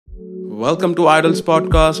Welcome to Idols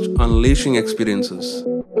Podcast, Unleashing Experiences.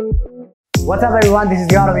 What's up everyone, this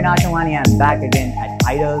is your Avinash Amani and I'm back again at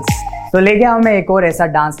Idols. तो लेके आऊँ मैं एक और ऐसा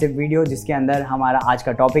डांस टिप वीडियो जिसके अंदर हमारा आज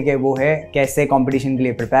का टॉपिक है वो है कैसे कंपटीशन के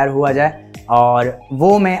लिए प्रिपेयर हुआ जाए, और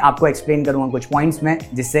वो मैं आपको एक्सप्लेन करूँगा कुछ पॉइंट्स में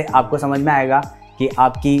जिससे आपको समझ में आएगा कि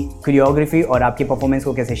आपकी कोरियोग्राफी और आपकी परफॉर्मेंस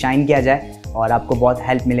को कैसे शाइन किया जाए और आपको बहुत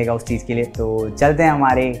हेल्प मिलेगा उस चीज़ के लिए। तो चलते हैं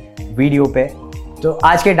हमारे वीडियो पे। तो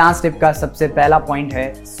आज के डांस टिप का सबसे पहला पॉइंट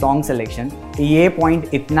है सॉन्ग सिलेक्शन। ये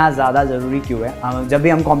पॉइंट इतना ज़्यादा ज़रूरी क्यों है? जब भी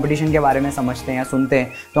हम कंपटीशन के बारे में समझते हैं या सुनते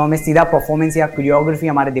हैं तो हमें सीधा परफॉर्मेंस या कोरियोग्राफी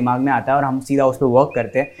हमारे दिमाग में आता है और हम सीधा उस पर वर्क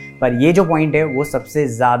करते हैं, पर ये जो पॉइंट है वो सबसे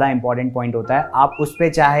ज़्यादा इंपॉर्टेंट पॉइंट होता है। आप उस पर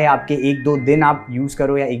चाहे आपके 1-2 दिन आप यूज़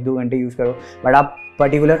करो या 1-2 घंटे यूज़ करो, बट आप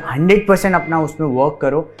पर्टिकुलर 100% अपना उसमें वर्क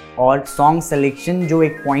करो। और सॉन्ग सिलेक्शन जो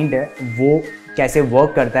एक पॉइंट है वो कैसे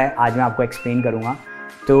वर्क करता है आज मैं आपको एक्सप्लेन करूँगा।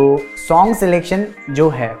 तो सॉन्ग सिलेक्शन जो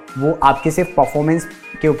है वो आपके सिर्फ परफॉर्मेंस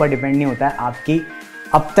के ऊपर डिपेंड नहीं होता है, आपकी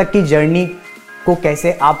अब तक की जर्नी को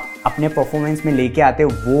कैसे आप अपने परफॉर्मेंस में लेके आते हो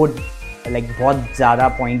वो बहुत ज़्यादा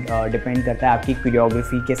पॉइंट डिपेंड करता है आपकी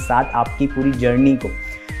कोरियोग्राफी के साथ आपकी पूरी जर्नी को।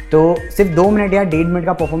 तो सिर्फ 2 मिनट या 1.5 मिनट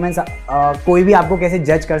का परफॉर्मेंस कोई भी आपको कैसे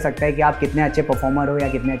जज कर सकता है कि आप कितने अच्छे परफॉर्मर हो या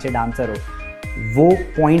कितने अच्छे डांसर हो। वो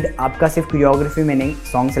पॉइंट आपका सिर्फ कोरियोग्राफी में नहीं,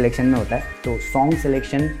 सॉन्ग सिलेक्शन में होता है। तो सॉन्ग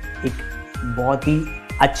सिलेक्शन एक बहुत ही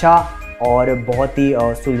अच्छा और बहुत ही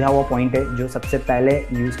सुलझा हुआ पॉइंट है जो सबसे पहले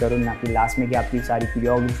यूज़ करो, ना कि लास्ट में कि आपकी सारी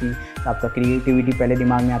कोरियोग्राफी, आपका क्रिएटिविटी पहले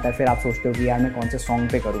दिमाग में आता है, फिर आप सोचते हो कि यार मैं कौन से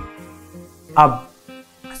सॉन्ग पे करूँ। अब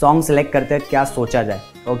सॉन्ग सेलेक्ट करते हैं क्या सोचा जाए।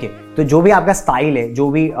 ओके, तो जो भी आपका स्टाइल है, जो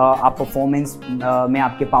भी आप परफॉर्मेंस में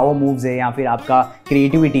आपके पावर मूव्स है या फिर आपका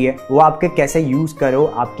क्रिएटिविटी है, वो आपके कैसे यूज़ करो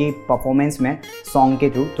आपकी परफॉर्मेंस में सॉन्ग के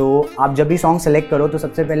थ्रू। तो आप जब भी सॉन्ग सेलेक्ट करो तो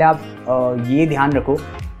सबसे पहले आप ये ध्यान रखो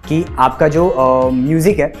कि आपका जो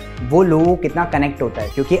म्यूज़िक है वो लोगों को कितना कनेक्ट होता है,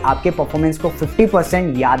 क्योंकि आपके परफॉर्मेंस को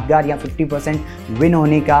 50% यादगार या 50% विन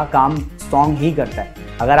होने का काम सॉन्ग ही करता है।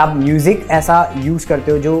 अगर आप म्यूज़िक ऐसा यूज़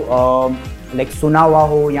करते हो जो सुना हुआ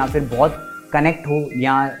हो या फिर बहुत कनेक्ट हो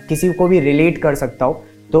या किसी को भी रिलेट कर सकता हो,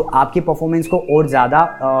 तो आपकी परफॉर्मेंस को और ज़्यादा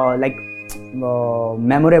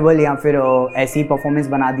मेमोरेबल या फिर ऐसी परफॉर्मेंस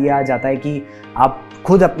बना दिया जाता है कि आप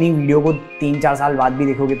खुद अपनी वीडियो को 3-4 साल बाद भी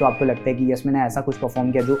देखोगे तो आपको लगता है कि यस मैंने ऐसा कुछ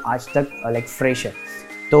परफॉर्म किया जो आज तक फ्रेश है।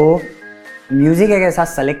 तो म्यूज़िक एक ऐसा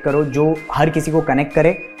सेलेक्ट करो जो हर किसी को कनेक्ट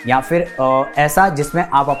करे या फिर ऐसा जिसमें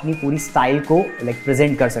आप अपनी पूरी स्टाइल को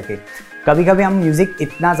प्रेजेंट कर सके। कभी कभी हम म्यूज़िक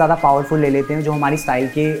इतना ज़्यादा पावरफुल ले लेते हैं जो हमारी स्टाइल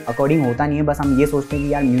के अकॉर्डिंग होता नहीं है, बस हम ये सोचते हैं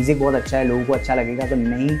कि यार म्यूज़िक बहुत अच्छा है, लोगों को अच्छा लगेगा। तो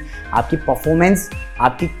नहीं, आपकी परफॉर्मेंस,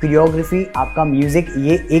 आपकी कोरियोग्राफी, आपका म्यूज़िक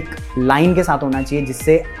ये एक लाइन के साथ होना चाहिए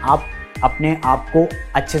जिससे आप अपने आप को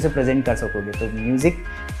अच्छे से प्रेजेंट कर सकोगे। तो म्यूज़िक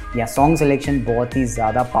या सॉन्ग सिलेक्शन बहुत ही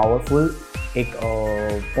ज़्यादा पावरफुल एक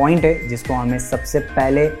पॉइंट है जिसको हमें सबसे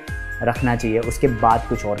पहले रखना चाहिए, उसके बाद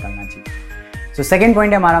कुछ और करना चाहिए। सो सेकेंड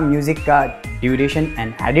पॉइंट है हमारा म्यूज़िक का ड्यूरेशन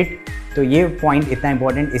एंड एडिट। तो ये पॉइंट इतना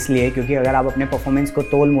इंपॉर्टेंट इसलिए है क्योंकि अगर आप अपने परफॉर्मेंस को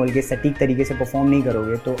तोल मोल के सटीक तरीके से परफॉर्म नहीं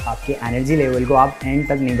करोगे तो आपके एनर्जी लेवल को आप एंड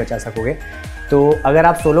तक नहीं बचा सकोगे। तो अगर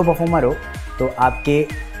आप सोलो परफॉर्मर हो तो आपके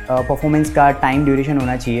परफॉर्मेंस का टाइम ड्यूरेशन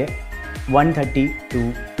होना चाहिए 130 to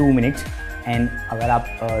 2 मिनट्स, एंड अगर आप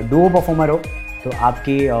डुओ परफॉर्मर हो तो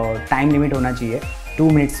आपकी टाइम लिमिट होना चाहिए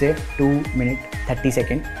 2 मिनट से 2 मिनट 30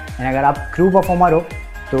 सेकेंड, एंड अगर आप क्रू परफॉर्मर हो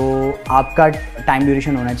तो आपका टाइम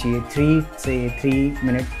ड्यूरेशन होना चाहिए 3 से 3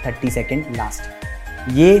 मिनट 30 सेकेंड लास्ट।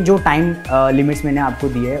 ये जो टाइम लिमिट्स मैंने आपको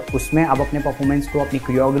दिए है उसमें आप अपने परफॉर्मेंस को, अपनी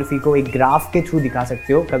कोरियोग्राफी को एक ग्राफ के थ्रू दिखा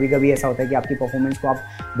सकते हो। कभी कभी ऐसा होता है कि आपकी परफॉर्मेंस को आप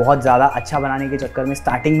बहुत ज़्यादा अच्छा बनाने के चक्कर में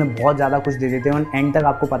स्टार्टिंग में बहुत ज़्यादा कुछ दे देते हो और एंड तक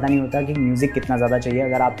आपको पता नहीं होता कि म्यूज़िक कितना ज़्यादा चाहिए।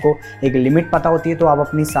 अगर आपको एक लिमिट पता होती है तो आप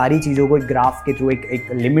अपनी सारी चीज़ों को एक ग्राफ के थ्रू एक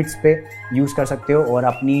लिमिट्स पे यूज़ कर सकते हो और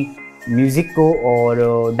अपनी म्यूज़िक को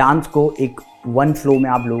और डांस को एक वन फ्लो में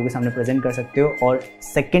आप लोगों के सामने प्रेजेंट कर सकते हो। और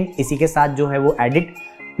सेकंड इसी के साथ जो है वो एडिट,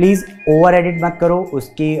 प्लीज़ ओवर एडिट मत करो,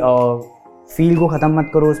 उसकी फील को ख़त्म मत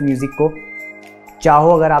करो उस म्यूज़िक को।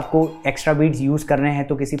 चाहो अगर आपको एक्स्ट्रा बीट्स यूज़ करने हैं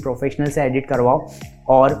तो किसी प्रोफेशनल से एडिट करवाओ।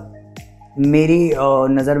 और मेरी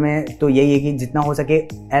नज़र में तो यही है कि जितना हो सके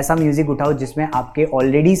ऐसा म्यूज़िक उठाओ जिसमें आपके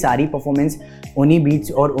ऑलरेडी सारी परफॉर्मेंस उन्हीं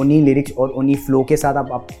बीट्स और उन्हीं लिरिक्स और उन्हीं फ्लो के साथ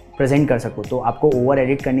आप प्रेजेंट कर सको, तो आपको ओवर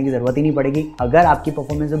एडिट करने की ज़रूरत ही नहीं पड़ेगी। अगर आपकी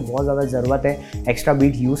परफॉर्मेंस में बहुत ज़्यादा ज़रूरत है एक्स्ट्रा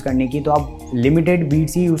बीट यूज़ करने की तो आप लिमिटेड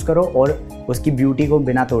बीट्स ही यूज़ करो और उसकी ब्यूटी को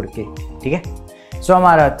बिना तोड़ के, ठीक है। सो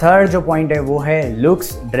हमारा थर्ड जो पॉइंट है वो है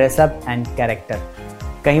लुक्स, ड्रेसअप एंड कैरेक्टर।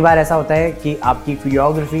 कई बार ऐसा होता है कि आपकी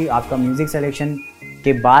कोरियोग्राफी, आपका म्यूज़िक सिलेक्शन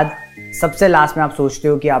के बाद सबसे लास्ट में आप सोचते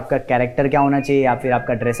हो कि आपका कैरेक्टर क्या होना चाहिए या फिर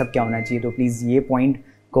आपका ड्रेसअप क्या होना चाहिए। तो प्लीज़ ये पॉइंट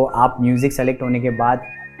को आप म्यूज़िक सेलेक्ट होने के बाद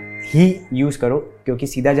ही यूज़ करो, क्योंकि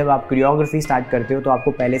सीधा जब आप कोरियोग्राफी स्टार्ट करते हो तो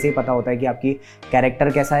आपको पहले से ही पता होता है कि आपकी कैरेक्टर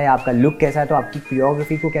कैसा है, आपका लुक कैसा है, तो आपकी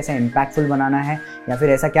कोरियोग्राफी को कैसे इम्पैक्टफुल बनाना है, या फिर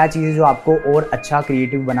ऐसा क्या चीज़ है जो आपको और अच्छा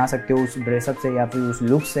क्रिएटिव बना सकते हो उस ड्रेसअप से या फिर उस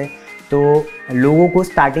लुक से। तो लोगों को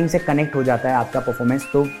स्टार्टिंग से कनेक्ट हो जाता है आपका परफॉर्मेंस।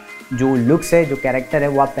 तो जो लुक्स है, जो कैरेक्टर है,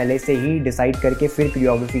 वो आप पहले से ही डिसाइड करके फिर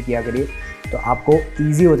कोरियोग्राफी किया करिए, तो आपको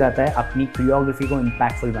ईजी हो जाता है अपनी कोरियोग्राफी को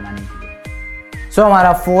इम्पैक्टफुल बनाने के लिए। सो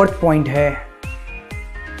हमारा 4th पॉइंट है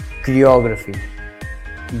कोरियोग्राफी।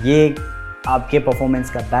 ये आपके परफॉर्मेंस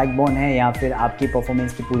का बैकबोन है या फिर आपकी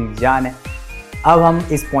परफॉर्मेंस की पूरी जान है। अब हम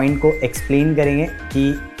इस पॉइंट को एक्सप्लेन करेंगे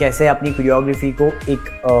कि कैसे अपनी कोरियोग्राफी को एक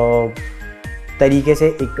तरीके से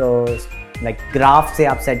एक लाइक ग्राफ से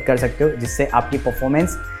आप सेट कर सकते हो, जिससे आपकी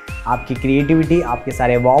परफॉर्मेंस, आपकी क्रिएटिविटी, आपके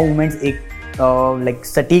सारे वाव मोमेंट्स एक लाइक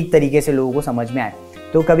सटीक तरीके से लोगों को समझ में आए।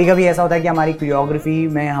 तो कभी कभी ऐसा होता है कि हमारी कोरियोग्राफी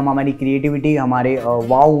में हम हमारी क्रिएटिविटी, हमारे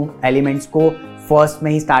वाव एलिमेंट्स को फर्स्ट में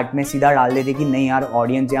ही स्टार्ट में सीधा डाल देते कि नहीं यार,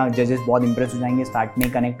 ऑडियंस या जजेस बहुत इंप्रेस हो जाएंगे, स्टार्ट में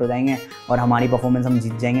कनेक्ट हो जाएंगे और हमारी परफॉर्मेंस हम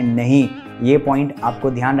जीत जाएंगे। नहीं, ये पॉइंट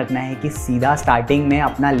आपको ध्यान रखना है कि सीधा स्टार्टिंग में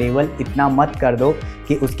अपना लेवल इतना मत कर दो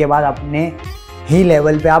कि उसके बाद अपने ही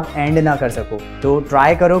लेवल पे आप एंड ना कर सको। तो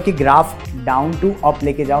ट्राई करो कि ग्राफ डाउन टू अप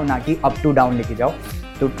लेके जाओ, ना कि अप टू डाउन लेके जाओ।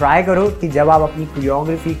 तो ट्राई करो कि जब आप अपनी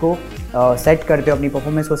कोरियोग्राफी को सेट करते हो, अपनी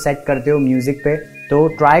परफॉर्मेंस को सेट करते हो म्यूज़िक पे, तो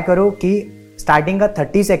ट्राई करो कि स्टार्टिंग का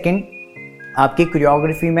 30 सेकेंड आपकी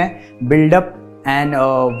कोरियोग्राफी में buildup and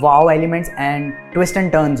wow elements and twist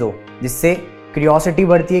and turns हो, जिससे क्यूरियोसिटी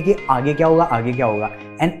बढ़ती है कि आगे क्या होगा, आगे क्या होगा।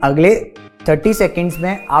 एंड अगले 30 सेकेंड्स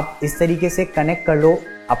में आप इस तरीके से कनेक्ट कर लो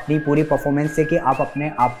अपनी पूरी परफॉर्मेंस से कि आप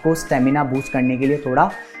अपने आप को स्टेमिना बूस्ट करने के लिए थोड़ा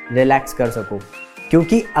रिलैक्स कर सको,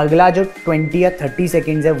 क्योंकि अगला जो 20 या 30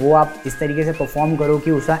 सेकेंड्स है वो आप इस तरीके से परफॉर्म करो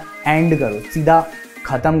कि उसका एंड करो, सीधा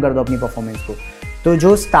ख़त्म कर दो अपनी परफॉर्मेंस को। तो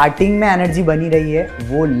जो स्टार्टिंग में एनर्जी बनी रही है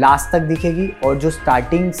वो लास्ट तक दिखेगी, और जो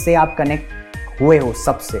स्टार्टिंग से आप कनेक्ट हुए हो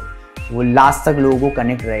सबसे, वो लास्ट तक लोगों को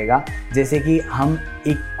कनेक्ट रहेगा। जैसे कि हम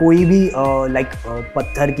एक कोई भी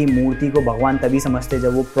पत्थर की मूर्ति को भगवान तभी समझते हैं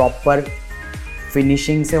जब वो प्रॉपर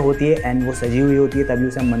फिनिशिंग से होती है एंड वो सजी हुई होती है, तभी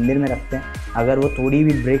उसे हम मंदिर में रखते हैं। अगर वो थोड़ी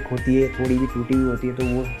भी ब्रेक होती है, थोड़ी भी टूटी हुई होती है, तो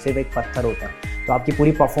वो सिर्फ एक पत्थर होता है। तो आपकी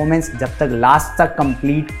पूरी परफॉर्मेंस जब तक लास्ट तक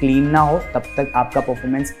कंप्लीट क्लीन ना हो तब तक आपका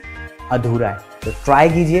परफॉर्मेंस अधूरा है। तो ट्राई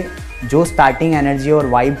कीजिए, जो स्टार्टिंग एनर्जी और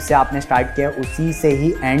वाइब से आपने स्टार्ट किया उसी से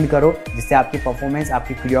ही एंड करो, जिससे आपकी परफॉर्मेंस,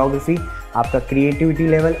 आपकी कोरियोग्राफी, आपका क्रिएटिविटी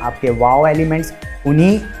लेवल, आपके वाव एलिमेंट्स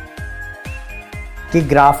उन्हीं की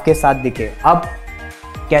ग्राफ के साथ दिखे। अब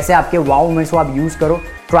कैसे आपके वाव मोमेंट्स को आप यूज़ करो,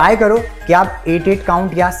 ट्राई करो कि आप 8-8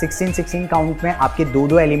 काउंट या 16-16 काउंट में आपके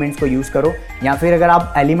 2-2 एलिमेंट्स को यूज़ करो। या फिर अगर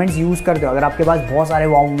आप एलिमेंट्स यूज़ करते हो, अगर आपके पास बहुत सारे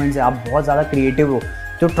वाव मोमेंट्स हैं, आप बहुत ज़्यादा क्रिएटिव हो,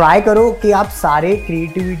 तो ट्राई करो कि आप सारे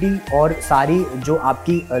क्रिएटिविटी और सारी जो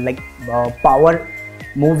आपकी पावर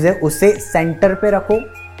मूव्स है उससे सेंटर पे रखो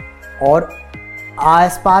और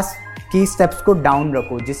आसपास की स्टेप्स को डाउन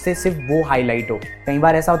रखो, जिससे सिर्फ वो हाईलाइट हो। कई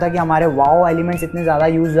बार ऐसा होता है कि हमारे वाव एलिमेंट्स इतने ज़्यादा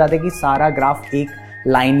यूज हो जाते हैं कि सारा ग्राफ एक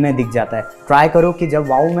लाइन में दिख जाता है। ट्राई करो कि जब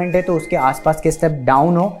वाव मोमेंट है तो उसके आसपास के स्टेप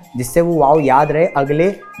डाउन हो, जिससे वो वाव याद रहे। अगले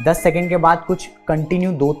 10 सेकंड के बाद कुछ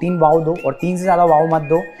कंटिन्यू 2-3 वाव दो, और 3 से ज़्यादा वाव मत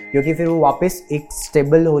दो, क्योंकि फिर वो वापस एक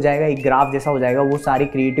स्टेबल हो जाएगा, एक ग्राफ जैसा हो जाएगा। वो सारे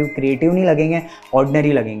क्रिएटिव नहीं लगेंगे,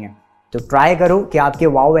 ऑर्डिनरी लगेंगे। तो ट्राई करो कि आपके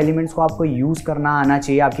वाव एलिमेंट्स को आपको यूज़ करना आना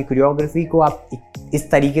चाहिए। आपकी कोरियोग्राफी को आप इस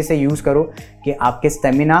तरीके से यूज़ करो कि आपके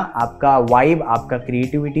स्टेमिना, आपका वाइब, आपका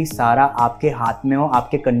क्रिएटिविटी सारा आपके हाथ में हो,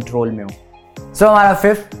 आपके कंट्रोल में हो। सो हमारा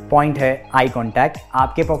 5th पॉइंट है आई कॉन्टैक्ट।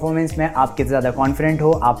 आपके परफॉर्मेंस में आप कितना ज़्यादा कॉन्फिडेंट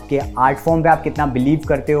हो, आपके आर्ट फॉर्म पे आप कितना बिलीव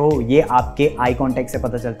करते हो, ये आपके आई कॉन्टैक्ट से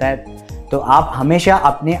पता चलता है। तो आप हमेशा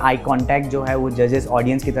अपने आई कॉन्टैक्ट जो है वो जजेस,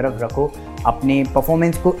 ऑडियंस की तरफ रखो। अपने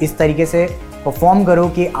परफॉर्मेंस को इस तरीके से परफॉर्म करो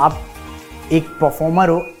कि आप एक परफॉर्मर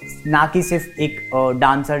हो, ना कि सिर्फ एक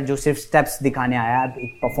डांसर जो सिर्फ स्टेप्स दिखाने आया है। आप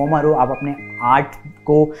एक परफॉर्मर हो, आप अपने आर्ट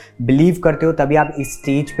को बिलीव करते हो, तभी आप इस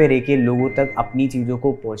स्टेज पे रह के लोगों तक अपनी चीज़ों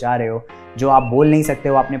को पहुंचा रहे हो। जो आप बोल नहीं सकते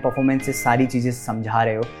हो, अपने परफॉर्मेंस से सारी चीज़ें समझा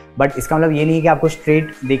रहे हो। बट इसका मतलब ये नहीं है कि आपको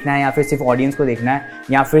स्ट्रेट देखना है या फिर सिर्फ ऑडियंस को देखना है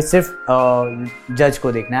या फिर सिर्फ जज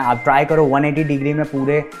को देखना है। आप ट्राई करो 180 डिग्री में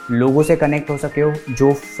पूरे लोगों से कनेक्ट हो सके हो।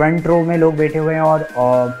 जो फ्रंट रो में लोग बैठे हुए हैं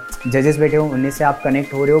और जजेस बैठे हो, उन्हीं से आप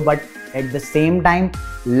कनेक्ट हो रहे हो, but at the same time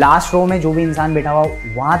last row में जो भी इंसान बैठा हुआ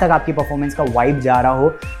वहाँ तक आपकी परफॉर्मेंस का वाइब जा रहा हो।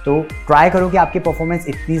 तो ट्राई करो कि आपकी परफॉर्मेंस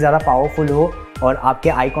इतनी ज़्यादा पावरफुल हो और आपके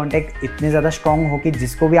आई कांटेक्ट इतने ज़्यादा स्ट्रॉन्ग हो कि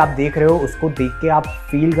जिसको भी आप देख रहे हो उसको देख के आप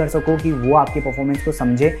फील कर सको कि वो आपकी परफॉर्मेंस को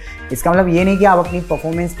समझे। इसका मतलब ये नहीं कि आप अपनी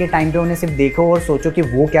परफॉर्मेंस के टाइम पे उन्हें सिर्फ देखो और सोचो कि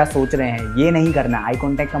वो क्या सोच रहे हैं, ये नहीं करना। आई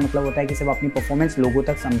कांटेक्ट का मतलब होता है कि सिर्फ अपनी परफॉर्मेंस लोगों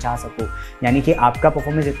तक समझा सको, यानी कि आपका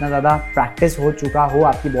परफॉर्मेंस इतना ज़्यादा प्रैक्टिस हो चुका हो,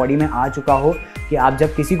 आपकी बॉडी में आ चुका हो कि आप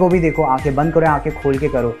जब किसी को भी देखो, आंखें बंद करो, आंखें खोल के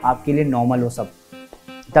करो, आपके लिए नॉर्मल हो सब।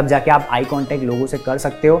 तब जाके आप आई कांटेक्ट लोगों से कर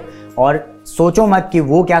सकते हो। और सोचो मत कि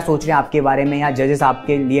वो क्या सोच रहे हैं आपके बारे में, या जजेस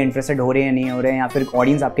आपके लिए इंटरेस्टेड हो रहे हैं नहीं हो रहे हैं, या फिर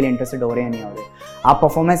ऑडियंस आपके लिए इंटरेस्टेड हो रहे हैं नहीं हो रहे। आप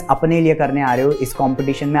परफॉर्मेंस अपने लिए करने आ रहे हो, इस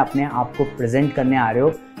कंपटीशन में अपने आप को प्रेजेंट करने आ रहे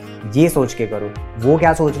हो, ये सोच के करो। वो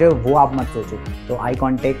क्या सोच रहे हो वो आप मत सोचो। तो आई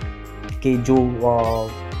कांटेक्ट के जो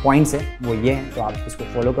पॉइंट्स है वो ये हैं, तो आप इसको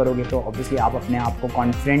फॉलो करोगे तो ऑब्वियसली आप अपने आप को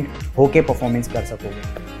कॉन्फिडेंट होके परफॉर्मेंस कर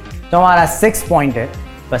सकोगे। तो हमारा 6 पॉइंट है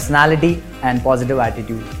पर्सनालिटी एंड पॉजिटिव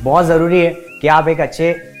एटीट्यूड। बहुत ज़रूरी है कि आप एक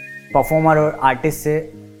अच्छे परफॉर्मर और आर्टिस्ट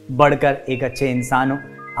से बढ़कर एक अच्छे इंसान हो।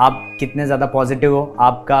 आप कितने ज़्यादा पॉजिटिव हो,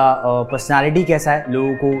 आपका पर्सनालिटी कैसा है,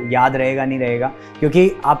 लोगों को याद रहेगा नहीं रहेगा,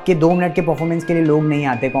 क्योंकि आपके 2 मिनट के परफॉर्मेंस के लिए लोग नहीं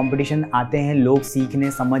आते, कंपटीशन आते हैं लोग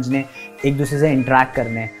सीखने, समझने, एक दूसरे से इंटरेक्ट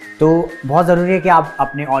करने। तो बहुत ज़रूरी है कि आप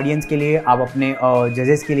अपने ऑडियंस के लिए, आप अपने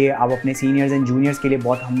जजेस के लिए, आप अपने सीनियर्स एंड जूनियर्स के लिए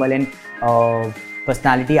बहुत हम्बल एंड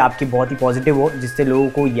पर्सनालिटी आपकी बहुत ही पॉजिटिव हो, जिससे लोगों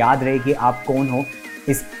को याद रहे कि आप कौन हो।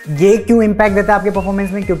 ये क्यों इम्पैक्ट देता है आपके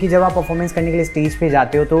परफॉर्मेंस में, क्योंकि जब आप परफॉर्मेंस करने के लिए स्टेज पे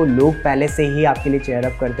जाते हो तो लोग पहले से ही आपके लिए चेयर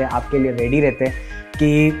अप करते हैं, आपके लिए रेडी रहते हैं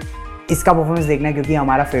कि इसका परफॉर्मेंस देखना है क्योंकि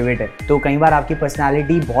हमारा फेवरेट है। तो कई बार आपकी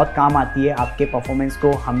पर्सनालिटी बहुत काम आती है आपके परफॉर्मेंस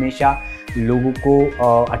को हमेशा लोगों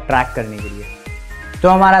को अट्रैक्ट करने के लिए। तो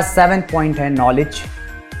हमारा 7th पॉइंट है नॉलेज।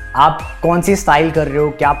 आप कौन सी स्टाइल कर रहे हो,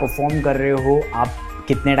 क्या परफॉर्म कर रहे हो, आप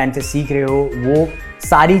कितने टाइम से सीख रहे हो, वो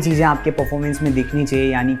सारी चीज़ें आपके परफॉर्मेंस में दिखनी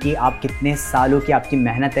चाहिए। यानी कि आप कितने सालों की आपकी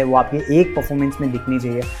मेहनत है वो आपके एक परफॉर्मेंस में दिखनी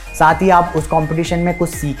चाहिए। साथ ही आप उस कंपटीशन में कुछ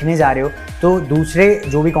सीखने जा रहे हो तो दूसरे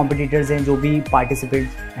जो भी कॉम्पिटिटर्स हैं, जो भी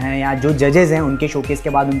पार्टिसिपेंट्स हैं या जो जजेस हैं, उनके शोकेस के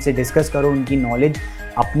बाद उनसे डिस्कस करो, उनकी नॉलेज,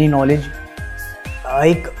 अपनी नॉलेज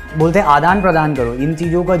एक बोलते हैं आदान प्रदान करो। इन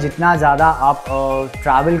चीज़ों का जितना ज़्यादा आप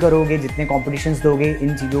ट्रैवल करोगे, जितने कॉम्पिटिशन्स दोगे,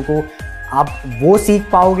 इन चीज़ों को आप वो सीख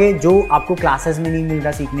पाओगे जो आपको क्लासेस में नहीं मिल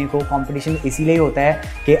रहा सीखने को। कंपटीशन इसीलिए होता है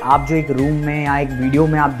कि आप जो एक रूम में या एक वीडियो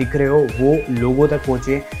में आप दिख रहे हो वो लोगों तक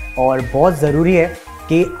पहुँचे। और बहुत ज़रूरी है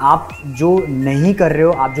कि आप जो नहीं कर रहे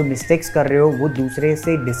हो, आप जो मिस्टेक्स कर रहे हो, वो दूसरे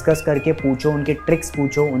से डिस्कस करके पूछो, उनके ट्रिक्स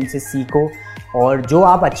पूछो, उनसे सीखो। और जो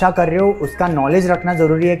आप अच्छा कर रहे हो उसका नॉलेज रखना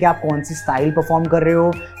ज़रूरी है कि आप कौन सी स्टाइल परफॉर्म कर रहे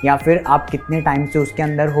हो, या फिर आप कितने टाइम से उसके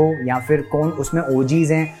अंदर हो, या फिर कौन उसमें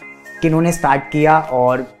ओजीज़ हैं, किन्होंने स्टार्ट किया,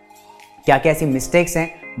 और क्या क्या ऐसी मिस्टेक्स हैं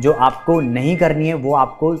जो आपको नहीं करनी है, वो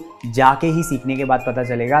आपको जाके ही सीखने के बाद पता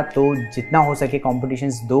चलेगा। तो जितना हो सके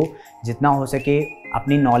कॉम्पिटिशन्स दो, जितना हो सके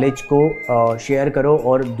अपनी नॉलेज को शेयर करो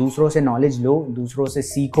और दूसरों से नॉलेज लो, दूसरों से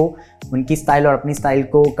सीखो, उनकी स्टाइल और अपनी स्टाइल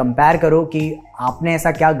को कंपेयर करो कि आपने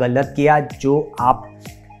ऐसा क्या गलत किया जो आप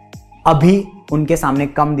अभी उनके सामने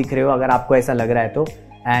कम दिख रहे हो, अगर आपको ऐसा लग रहा है तो।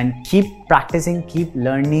 And keep practising, keep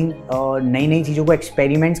learning, और नई नई चीज़ों को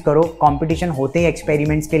एक्सपेरिमेंट्स करो। कंपटीशन होते ही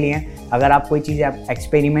एक्सपेरिमेंट्स के लिए। अगर आप कोई चीज़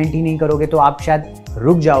एक्सपेरिमेंट ही नहीं करोगे तो आप शायद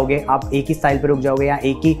रुक जाओगे, आप एक ही स्टाइल पे रुक जाओगे, या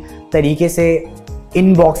एक ही तरीके से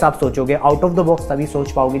इन बॉक्स आप सोचोगे। आउट ऑफ द बॉक्स तभी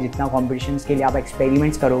सोच पाओगे जितना कॉम्पिटिशन्स के लिए आप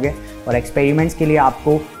एक्सपेरिमेंट्स करोगे, और एक्सपेरिमेंट्स के लिए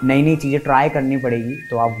आपको नई नई चीज़ें ट्राई करनी पड़ेगी,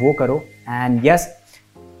 तो आप वो करो। And yes,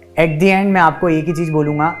 at the end मैं आपको एक ही चीज़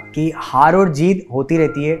बोलूँगा कि हार और जीत होती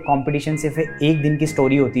रहती है, कंपटीशन सिर्फ एक दिन की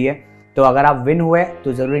स्टोरी होती है। तो अगर आप विन हुए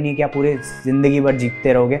तो ज़रूरी नहीं कि आप पूरे ज़िंदगी भर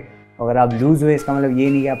जीतते रहोगे, अगर आप लूज़ हुए इसका मतलब ये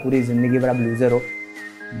नहीं कि आप पूरी ज़िंदगी भर आप लूज़र हो।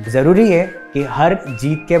 ज़रूरी है कि हर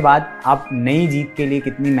जीत के बाद आप नई जीत के लिए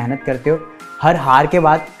कितनी मेहनत करते हो, हर हार के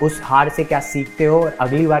बाद उस हार से क्या सीखते हो और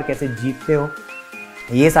अगली बार कैसे जीतते हो।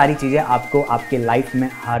 ये सारी चीज़ें आपको आपके लाइफ में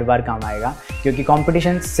हर बार काम आएगा, क्योंकि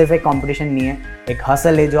कंपटीशन सिर्फ एक कंपटीशन नहीं है, एक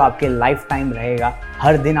हसल है जो आपके लाइफ टाइम रहेगा।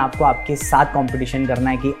 हर दिन आपको आपके साथ कंपटीशन करना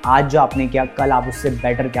है कि आज जो आपने किया कल आप उससे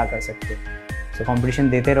बेटर क्या कर सकते हो। सो कंपटीशन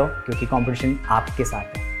देते रहो, क्योंकि कंपटीशन आपके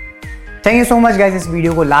साथ है। Thank you so much guys इस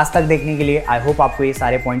वीडियो को लास्ट तक देखने के लिए। आई होप आपको ये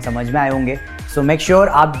सारे पॉइंट समझ में आए होंगे। सो मेक श्योर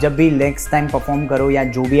आप जब भी नेक्स्ट टाइम परफॉर्म करो या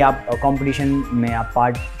जो भी आप कंपटीशन में आप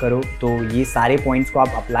पार्ट करो, तो ये सारे पॉइंट्स को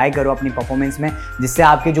आप अप्लाई करो अपनी परफॉर्मेंस में, जिससे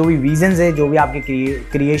आपके जो भी विजन्स है, जो भी आपके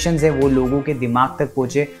क्रिएशंस है, वो लोगों के दिमाग तक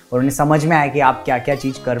पहुँचे और उन्हें समझ में आए कि आप क्या क्या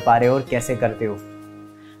चीज़ कर पा रहे हो और कैसे करते हो।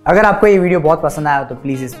 अगर आपको ये वीडियो बहुत पसंद आया तो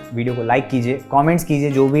प्लीज़ इस वीडियो को लाइक कीजिए, कमेंट्स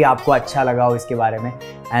कीजिए जो भी आपको अच्छा लगा हो इसके बारे में,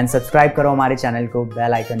 एंड सब्सक्राइब करो हमारे चैनल को,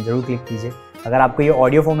 बेल आइकन जरूर क्लिक कीजिए। अगर आपको ये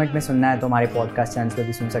ऑडियो फॉर्मेट में सुनना है तो हमारे पॉडकास्ट चैनल पर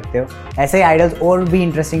भी सुन सकते हो। ऐसे ही आइडल्स और भी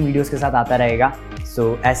इंटरेस्टिंग वीडियोस के साथ आता रहेगा।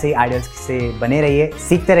 सो ऐसे ही आइडल्स से बने रहिए,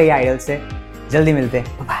 सीखते रहिए आइडल्स से। जल्दी मिलते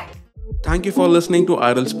हैं, bye. Thank you for listening to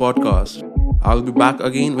Idols Podcast. I'll be back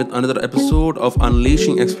again with another episode of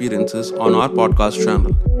Unleashing Experiences on our podcast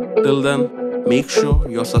channel. Till then, make sure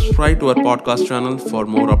you're subscribed to our podcast channel for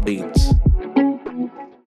more updates.